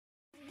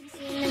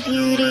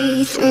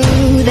beauty through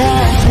the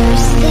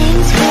first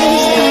things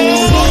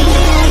first.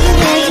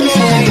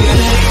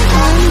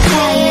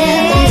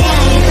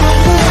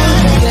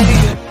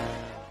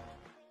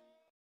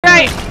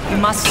 Right. You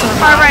must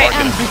survive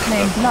and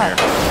reclaim blood.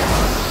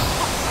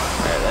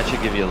 Alright, that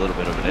should give you a little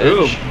bit of an edge.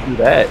 Ooh, do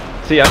that.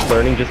 See, I'm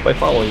learning just by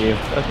following you.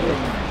 Okay.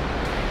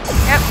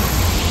 Yep.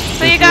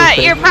 So you got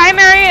your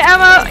primary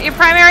ammo, your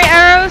primary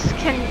arrows.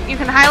 You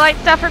can highlight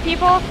stuff for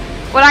people.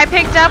 What I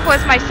picked up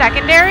was my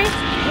secondary.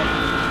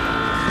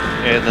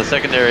 And the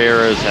secondary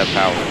arrows have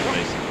powers,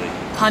 basically.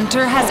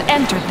 Hunter has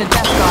entered the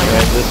Deathgarden.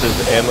 And this is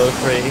ammo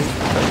trade.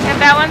 And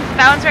that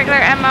one's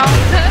regular ammo.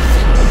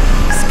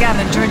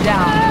 Scavenger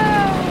down.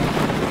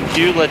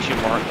 Q lets you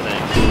mark things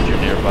that you're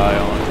nearby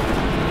on.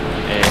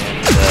 And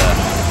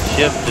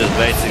shift is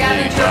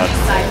basically dodge.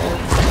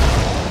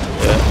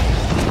 Yeah.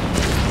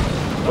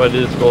 What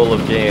is goal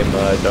of game?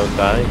 Don't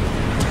die.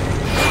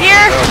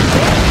 Here.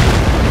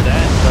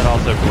 That, but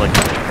also collect.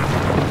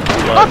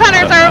 Both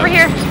hunters are over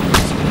here.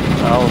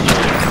 I'll show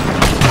you.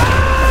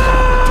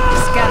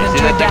 Scavenger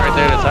See that thing right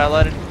there down. that's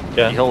highlighted?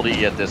 Yeah. You hold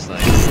E at this thing.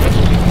 Okay,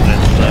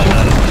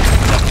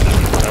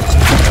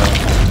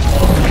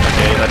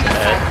 that's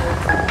bad.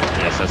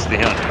 Yes, that's the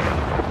hunter.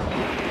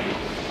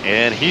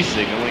 And he's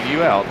signaling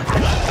you out.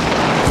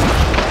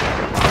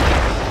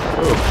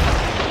 Ooh.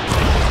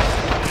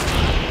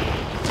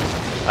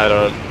 I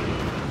don't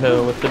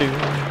know what to do.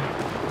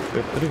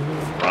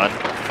 Run.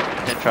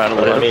 And try to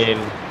But, live. I mean,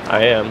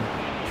 I am.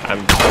 I'm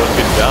doing a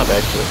good job,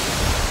 actually.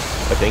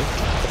 I think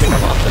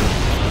I'm awesome.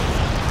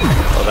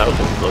 Oh, that was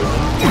an explosion.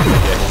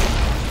 Okay.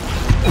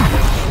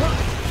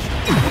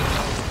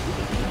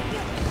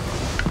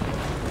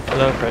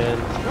 Hello,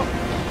 friends.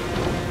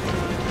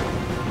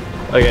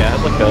 Okay, I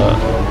have like a...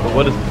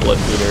 What is blood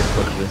meter?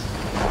 What is this?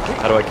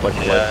 How do I collect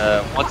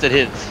blood? Once it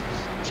hits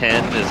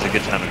 10 is a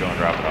good time to go and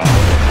drop it off.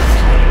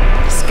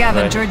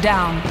 Scavenger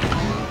down.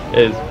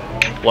 Is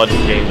blood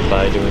gained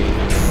by doing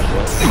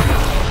what?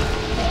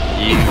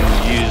 You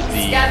use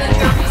the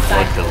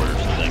blood fillers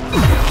thing.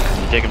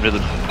 You take them to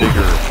the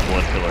bigger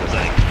blood filler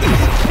thing.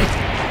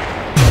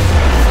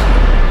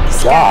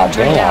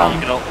 Scavenger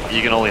down.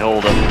 You can only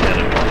hold up to 10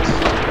 at once.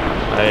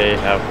 I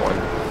have one.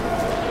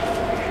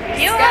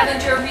 You have a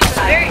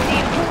very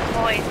deep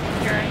voice,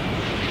 Jern.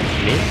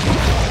 Me?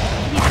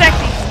 He's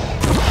sexy.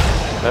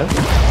 Huh?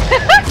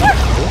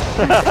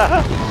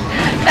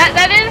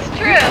 That is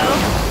true.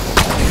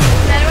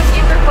 Then when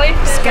you replace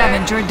it,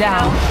 Scavenger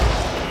down.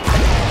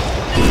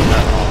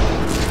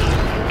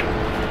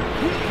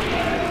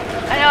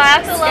 I know. I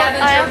have to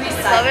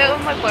love it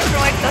when my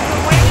boyfriend wakes up in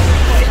the morning.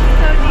 His voice is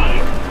so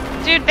deep.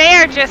 Dude, they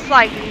are just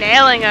like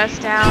nailing us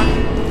down.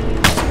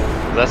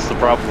 That's the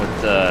problem with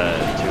two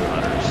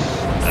hunters.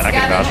 And I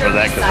can vouch for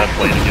that because I've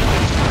played against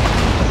them.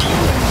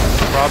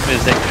 The problem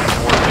is they can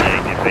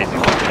coordinate and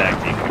basically tag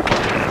team.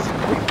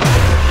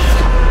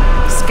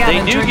 They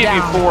do give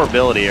you 4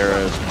 ability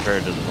arrows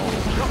compared to the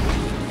normal.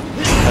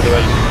 How do I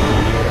use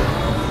it?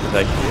 Is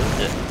that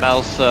cute?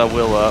 Mouse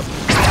wheel up,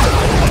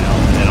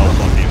 and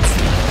also mute.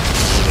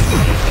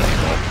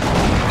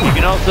 You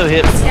can also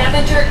hit.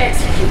 Scavenger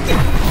executed.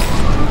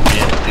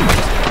 Yeah, do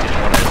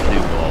one of the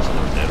will also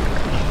work too.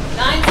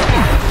 9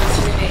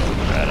 scavengers remain.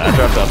 Alright, I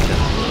dropped off 10.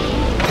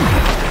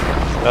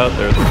 Oh,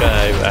 there's a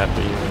guy after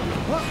you.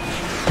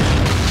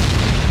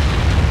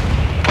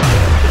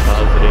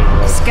 Depositing.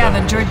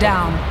 Scavenger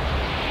down.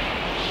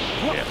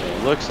 Yeah,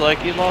 looks like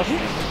he lost me.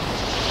 8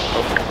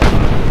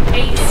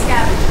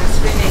 scavengers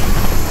remain.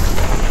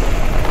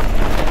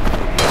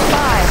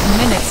 5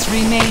 minutes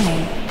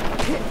remaining.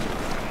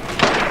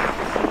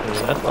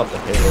 That's not the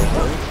halo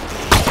one.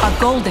 A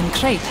golden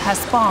crate has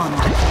spawned.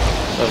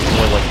 That was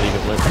more like League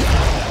of Legends.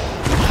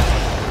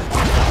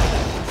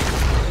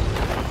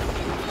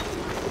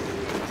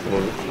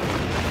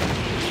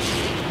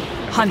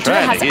 Hunter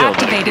has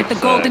activated the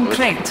golden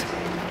crate.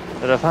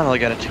 But I finally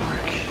got it to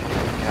work.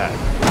 God.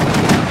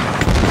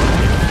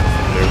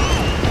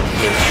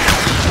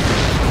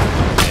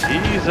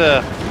 He's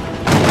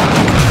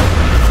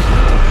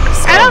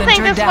I don't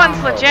think this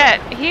one's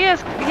legit. He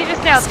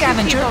just nailed 2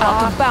 Scavenger people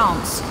out off. of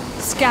bounds.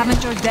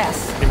 Scavenger death.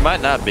 He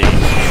might not be.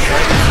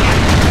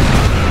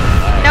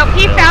 Nope,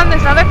 he found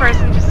this other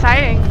person just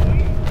hiding.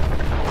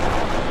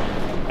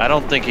 I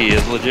don't think he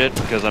is legit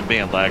because I'm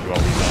being lagged while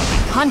he's on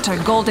me. Hunter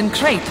golden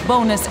crate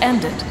bonus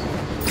ended.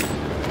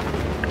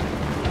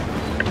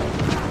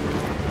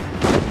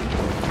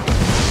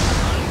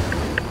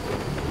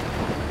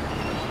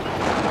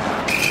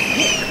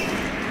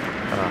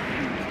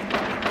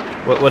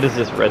 What is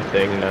this red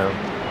thing now?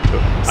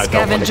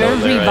 Scavenger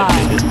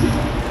revived.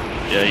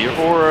 Yeah, your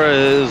aura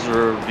is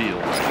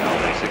revealed right now,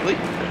 basically.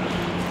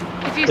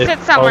 If you sit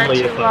somewhere Only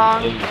too if I'm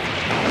long. in-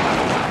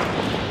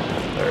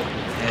 There.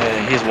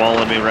 Yeah, he's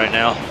walling me right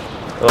now.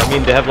 Well, I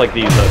mean, they have like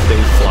these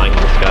things flying in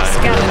the sky.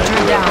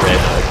 Scavenger down.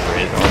 Red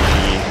grid on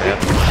the map.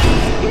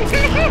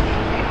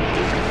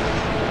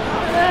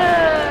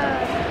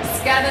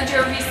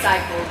 Scavenger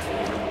recycled.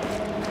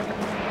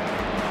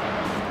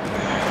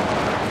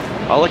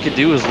 All I could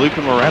do is loop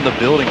him around the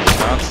building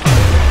constantly.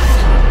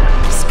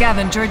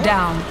 Scavenger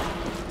down.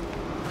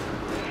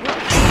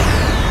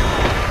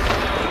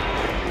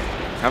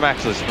 I'm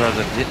actually surprised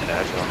I didn't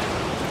agile.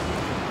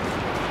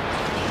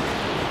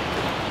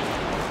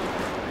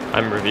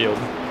 I'm revealed.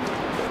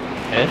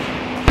 Eh?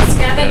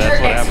 Yeah, that's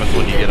what happens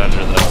when you get under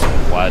the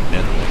wide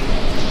net.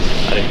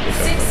 I didn't think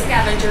so. 6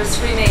 scavengers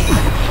remain.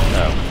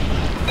 No.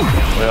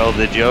 Well,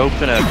 did you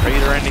open a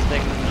crate or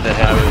anything that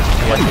had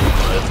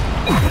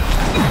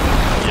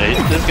Yeah,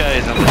 this guy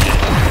isn't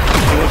legit.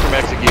 He went from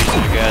execution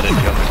to guy to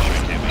jumping straight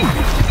to me.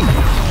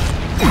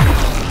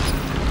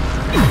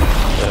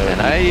 And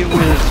I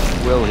was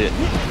well hit.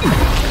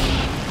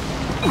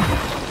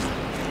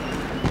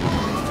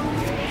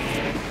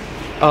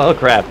 Oh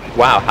crap!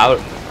 Wow, how?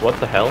 What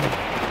the hell?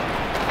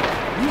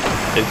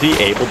 Is he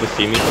able to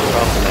see me from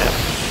across the map?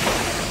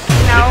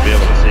 No. Be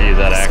able to see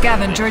that action.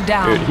 Scavenger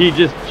down. Dude, he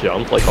just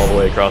jumped like all the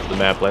way across the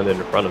map, landed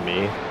in front of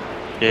me.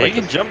 Yeah, like he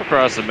can jump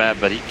across the map,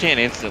 but he can't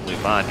instantly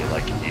find you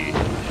like you do.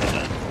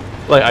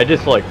 Like I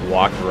just like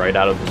walked right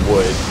out of the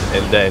woods,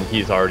 and then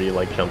he's already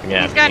like jumping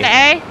at He's me. going to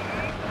A.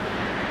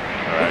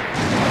 Alright.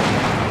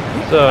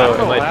 So I don't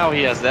know am how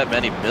he has that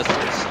many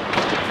missiles.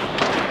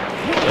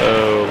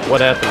 So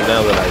what happens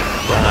now that I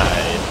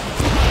died?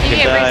 You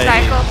can get die.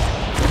 recycled.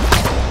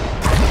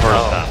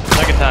 First time.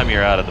 Second time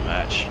you're out of the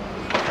match.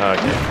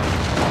 Okay.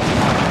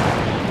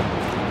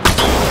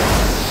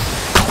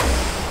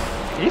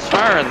 He's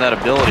firing that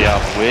ability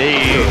off way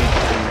too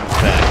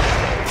fast.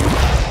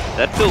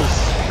 That feels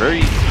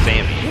very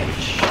spammy.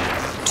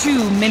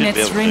 2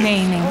 minutes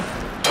remaining.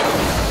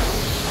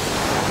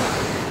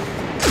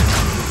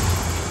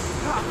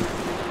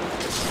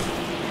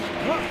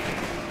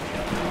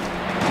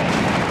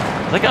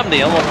 I think I'm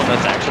the only one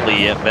that's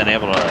actually been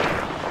able to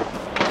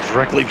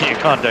directly be in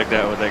contact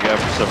with that guy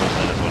for several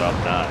minutes without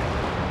dying.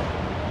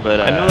 But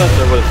I know that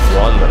there was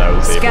one that I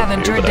was able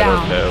Scavenger to, but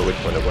down. I don't know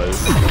which one it was.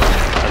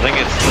 I think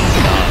it's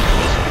not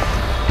this one.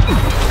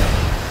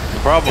 The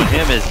problem with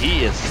him is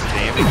he is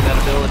spamming that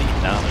ability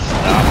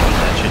non-stop, and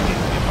that shit needs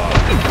to be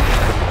possible.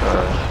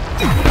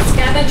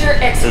 Scavenger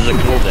There's a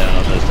executed. cooldown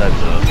on those types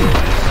of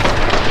abilities.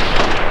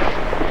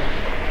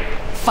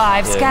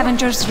 5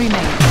 scavengers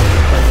remain.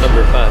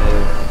 Number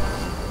 5.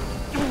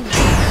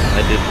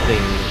 I did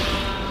things.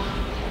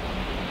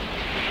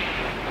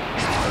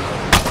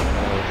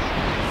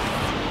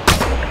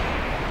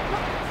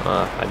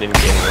 I didn't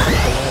get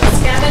anything from that.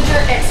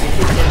 Scavenger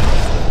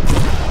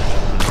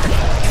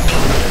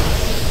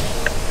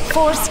executed.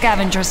 4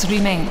 scavengers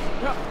remain.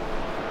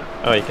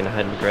 Oh, you can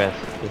hide in the grass.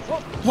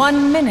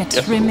 1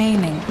 minute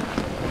remaining.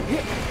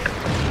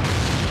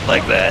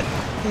 Like that.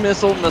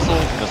 Missile,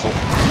 missile, missile.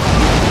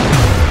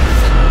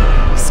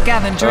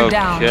 Scavenger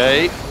down.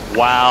 Okay.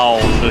 Wow.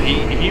 So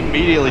he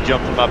immediately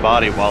jumped in my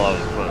body while I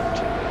was hooked.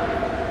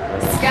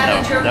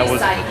 Scavenger That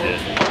was recycled.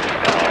 legit.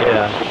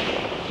 Yeah.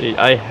 See,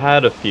 I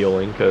had a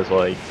feeling, because,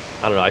 like,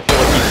 I don't know, I feel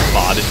like he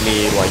spotted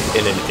me, like,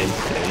 in an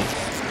instant.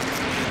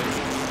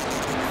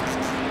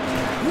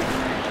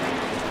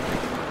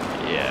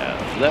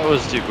 Yeah, that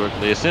was too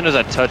quickly. As soon as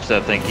I touched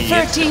that thing, he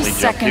 13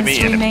 instantly jumped to me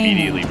seconds and remaining.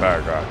 immediately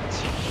fired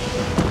rockets.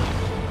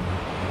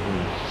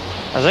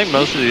 I think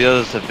most of the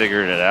others have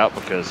figured it out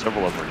because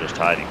several of them are just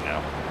hiding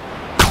now.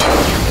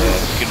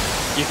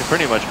 You can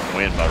pretty much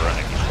win by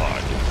running the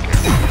clock.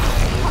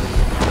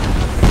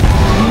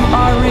 You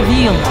are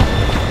revealed.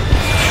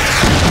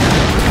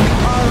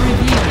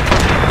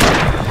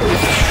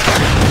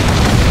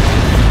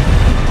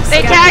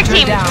 They tag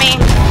teamed down. me.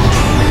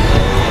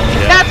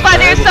 That's why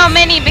there's so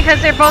many,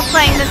 because they're both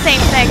playing the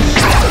same thing.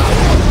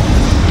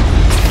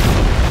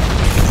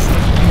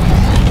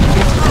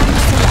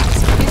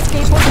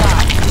 Escape or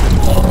die.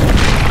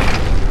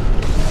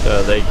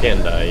 So they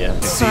can die, yeah.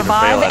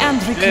 Survive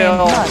and reclaim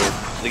blood.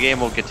 The game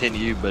will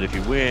continue, but if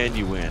you win,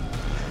 you win.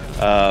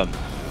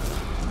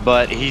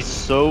 But he's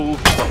so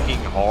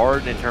fucking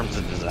hard in terms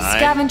of design.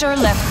 Scavenger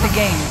left the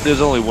game.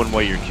 There's only one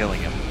way you're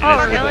killing him. And Oh,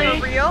 it's with really?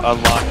 the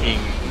unlocking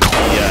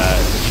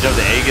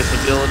the Aegis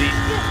ability.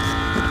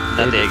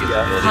 Not the Aegis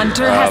ability.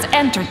 Hunter has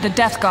entered the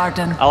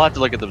Deathgarden. I'll have to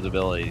look at the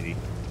ability.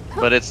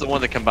 But it's the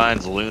one that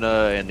combines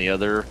Luna and the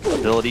other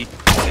ability.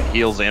 It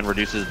heals and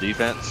reduces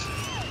defense.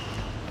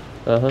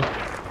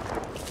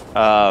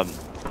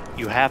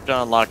 You have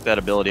to unlock that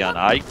ability on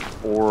Ike,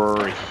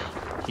 or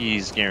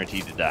he's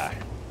guaranteed to die.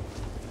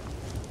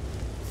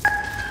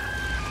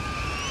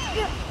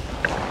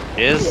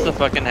 Is the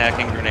fucking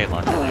hacking grenade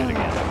launcher dude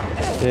again?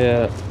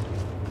 Yeah.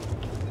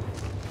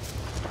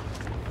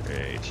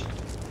 Great.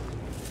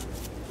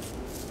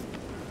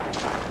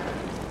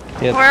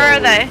 Can't Where are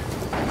tell. they?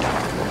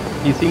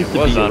 He seems to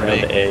was be on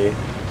around me. A.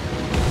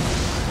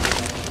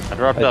 I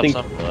dropped I out think-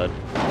 some blood.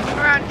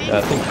 Around D? Yeah,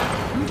 I think.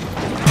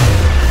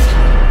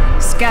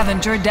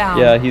 Scavenger down.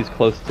 Yeah, he's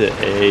close to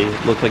A.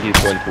 Looks like he's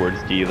going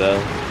towards D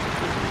though.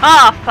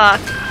 Oh,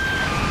 fuck.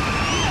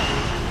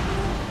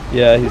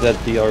 Yeah, he's at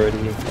D already.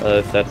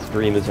 If that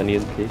scream is any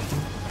indication.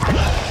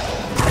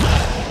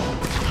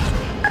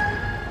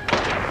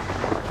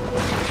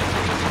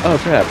 Oh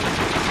crap!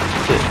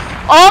 Shit.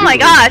 Oh my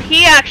god,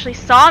 he actually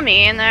saw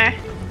me in there.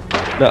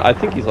 No, I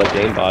think he's like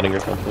aimbotting or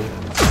something.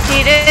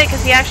 He did it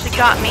because he actually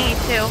got me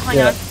too. Hang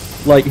on.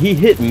 Like he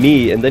hit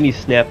me and then he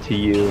snapped to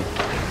you.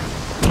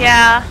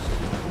 Yeah.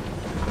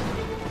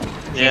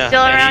 Is he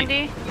still and around,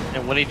 D?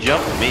 And when he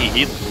jumped me,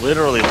 he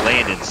literally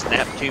landed,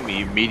 snapped to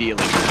me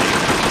immediately.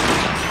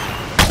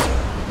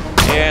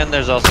 And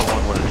there's also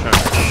one with a turn.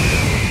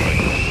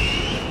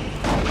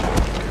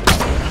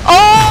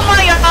 Oh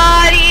my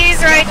god,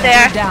 he's right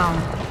there. Down.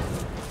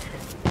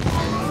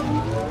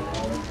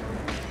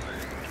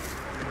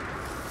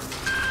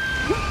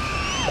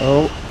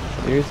 Oh,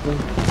 seriously?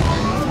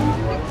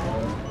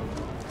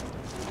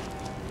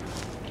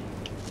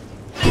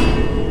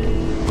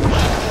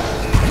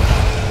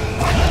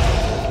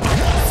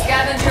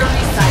 Scavenger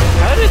recycle.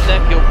 How did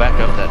that go back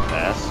up that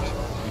fast?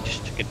 We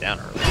just took it down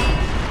earlier.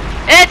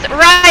 It's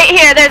right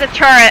here. There's a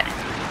turret.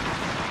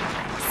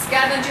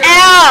 Scavenger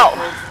Ow!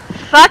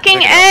 recycled.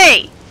 Fucking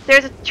A!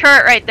 There's a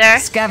turret right there.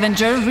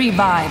 Scavenger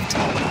revived.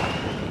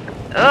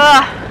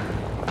 Ugh.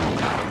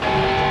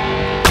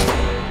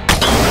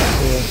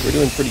 Yeah, we're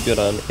doing pretty good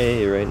on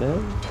A right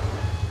now.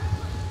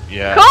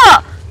 Yeah.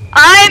 Cool!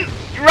 I'm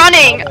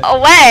running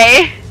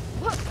away.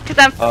 Because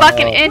I'm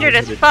fucking injured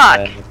as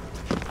fuck.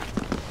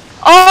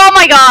 Oh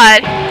my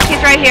god!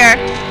 He's right here.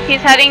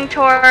 He's heading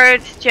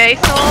towards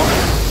J-Soul.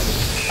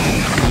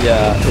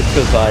 Yeah, it's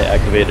because I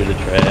activated a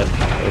trap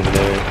over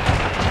there.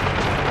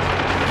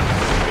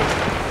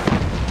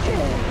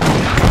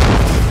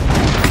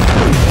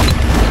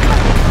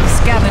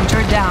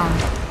 Scavenger down.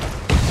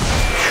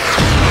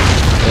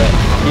 Yeah,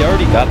 he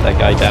already got that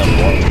guy down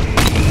once.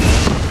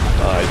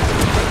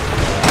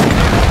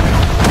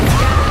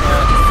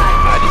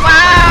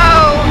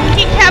 Wow!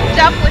 He kept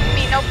up with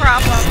me, no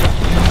problem.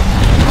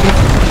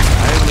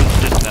 I was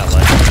just not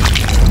like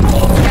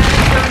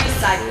Scavenger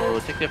recycled. oh,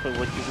 take that for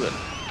what you would.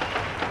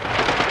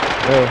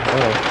 Oh.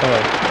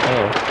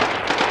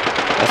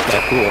 That's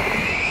not cool.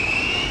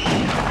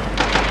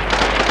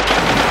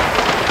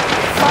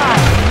 5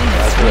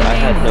 minutes I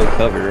had no remaining.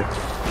 cover.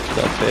 It's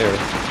not fair.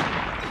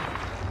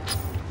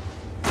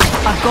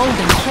 A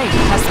golden crate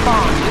has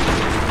spawned.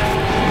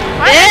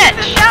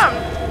 Bitch!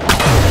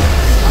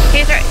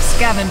 He's right.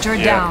 Scavenger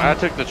Yeah, down. I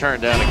took the turn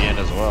down again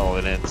as well,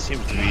 and it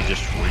seems to be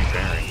just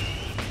repairing.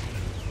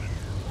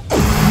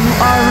 You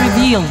are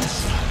revealed.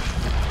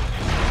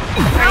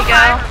 There you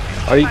go.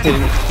 Are you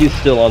kidding? He's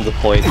still on the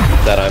point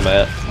that I'm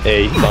at.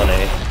 A, he's on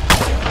A.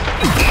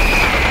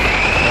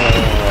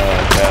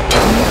 Oh, crap.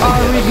 You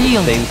are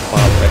revealed. Same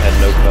spot where I had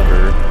no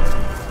cover.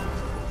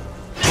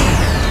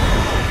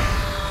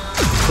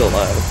 Still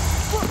alive.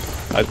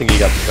 I think he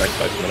got distracted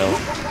by someone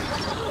else.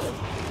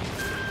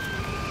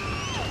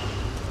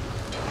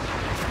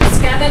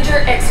 Scavenger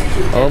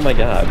executed. Oh my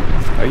god.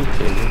 Are you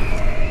kidding me?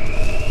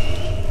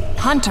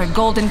 Hunter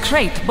golden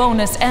crate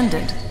bonus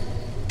ended.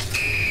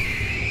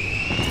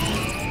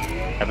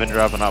 I've been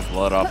dropping off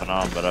blood off and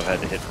on, but I've had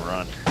to hit and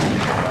run.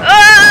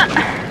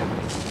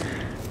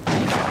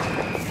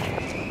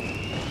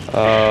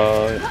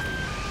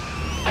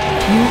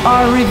 You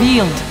are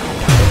revealed.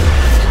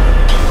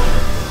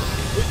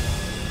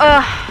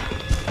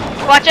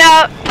 Watch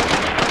out!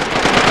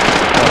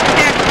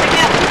 Here, pick me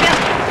up.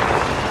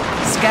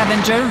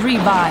 Scavenger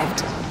revived.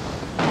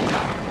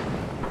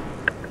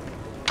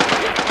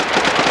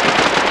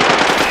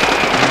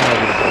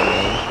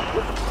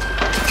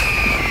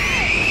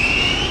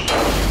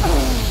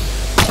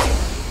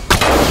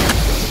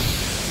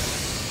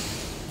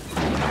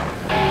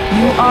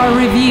 You are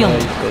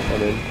revealed.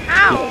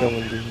 Ow! Keep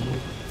going,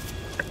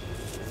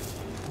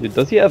 dude,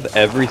 does he have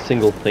every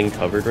single thing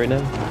covered right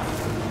now?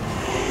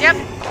 Yep.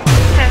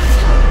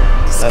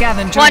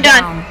 Scavenger One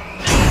done. down.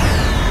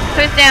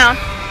 Who's down?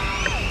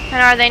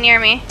 And are they near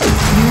me?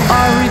 You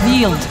are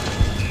revealed.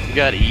 You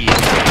got E.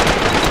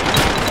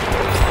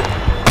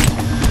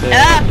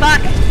 Ah,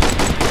 fuck!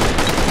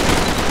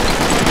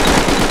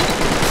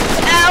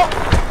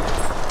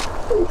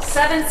 Ow!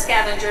 7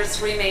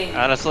 scavengers remain.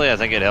 Honestly, I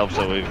think it helps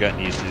that we've gotten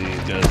used to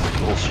these guys'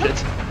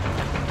 bullshit.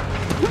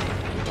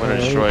 We're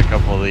gonna destroy a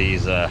couple of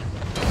these drones.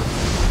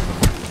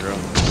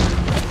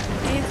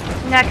 He's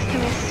next to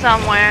me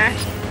somewhere.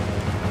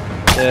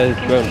 Yeah, his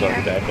drone's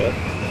already back up.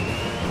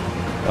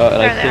 And There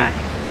I they think are.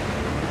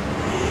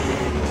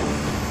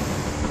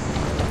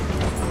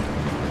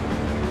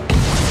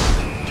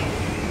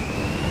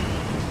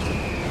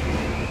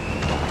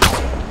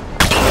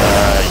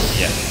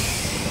 Yeah.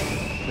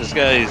 This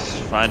guy's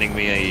finding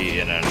me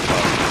in a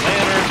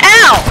manner.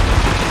 Ow!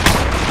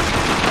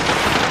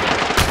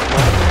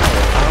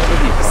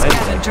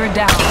 Scavenger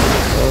down.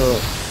 Oh,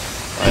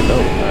 I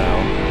know now.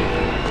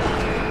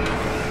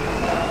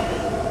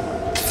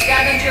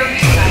 Scavenger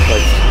recycled.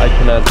 Like, I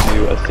cannot do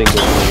a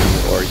single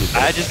thing or he's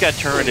I just got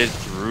turreted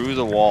through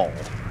the wall.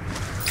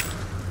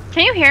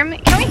 Can you hear me?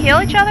 Can we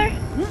heal each other?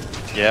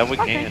 Yeah, we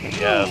can. We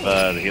have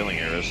the healing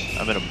arrows.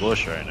 I'm in a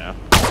bush right now.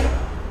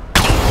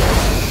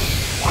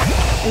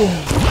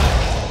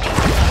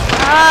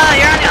 Ah,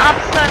 you're on the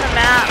opposite side of the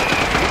map.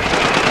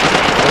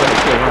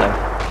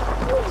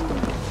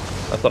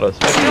 I thought I was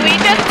Do we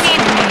just need...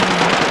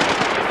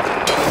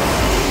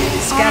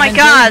 Oh my Scavenger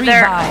god,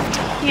 they're revived.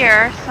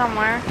 here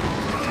somewhere.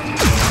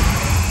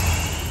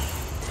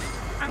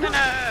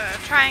 gonna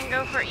try and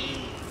go for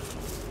E.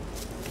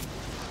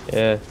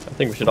 Yeah, I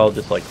think we should all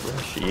just like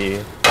rush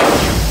E.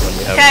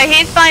 Okay,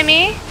 he's by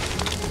me.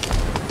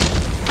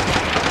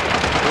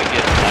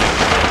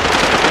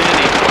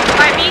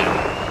 By me.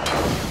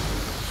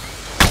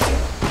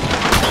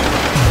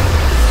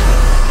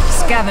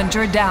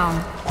 Scavenger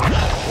down.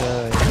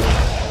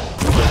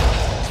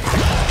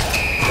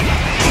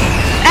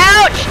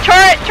 Ouch!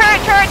 Turret!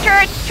 Turret! Turret!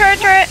 Turret! Turret!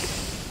 Turret!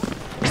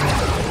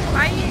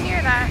 Why are you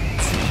near that?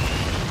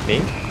 Me?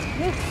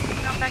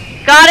 No,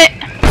 Becky. Got it!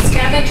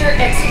 Scavenger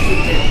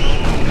executed.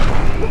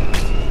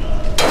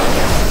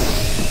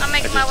 I'm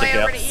making my way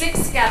over to E. 6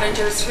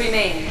 scavengers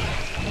remain.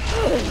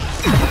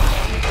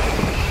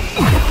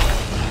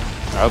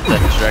 I hope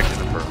that distracted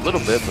him for a little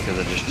bit because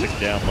I just took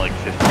down like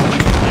 50,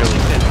 nearly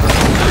 10.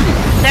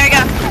 There you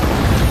go.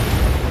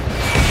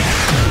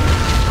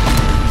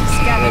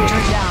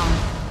 Scavenger down.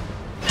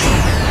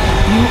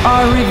 You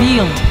are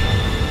revealed.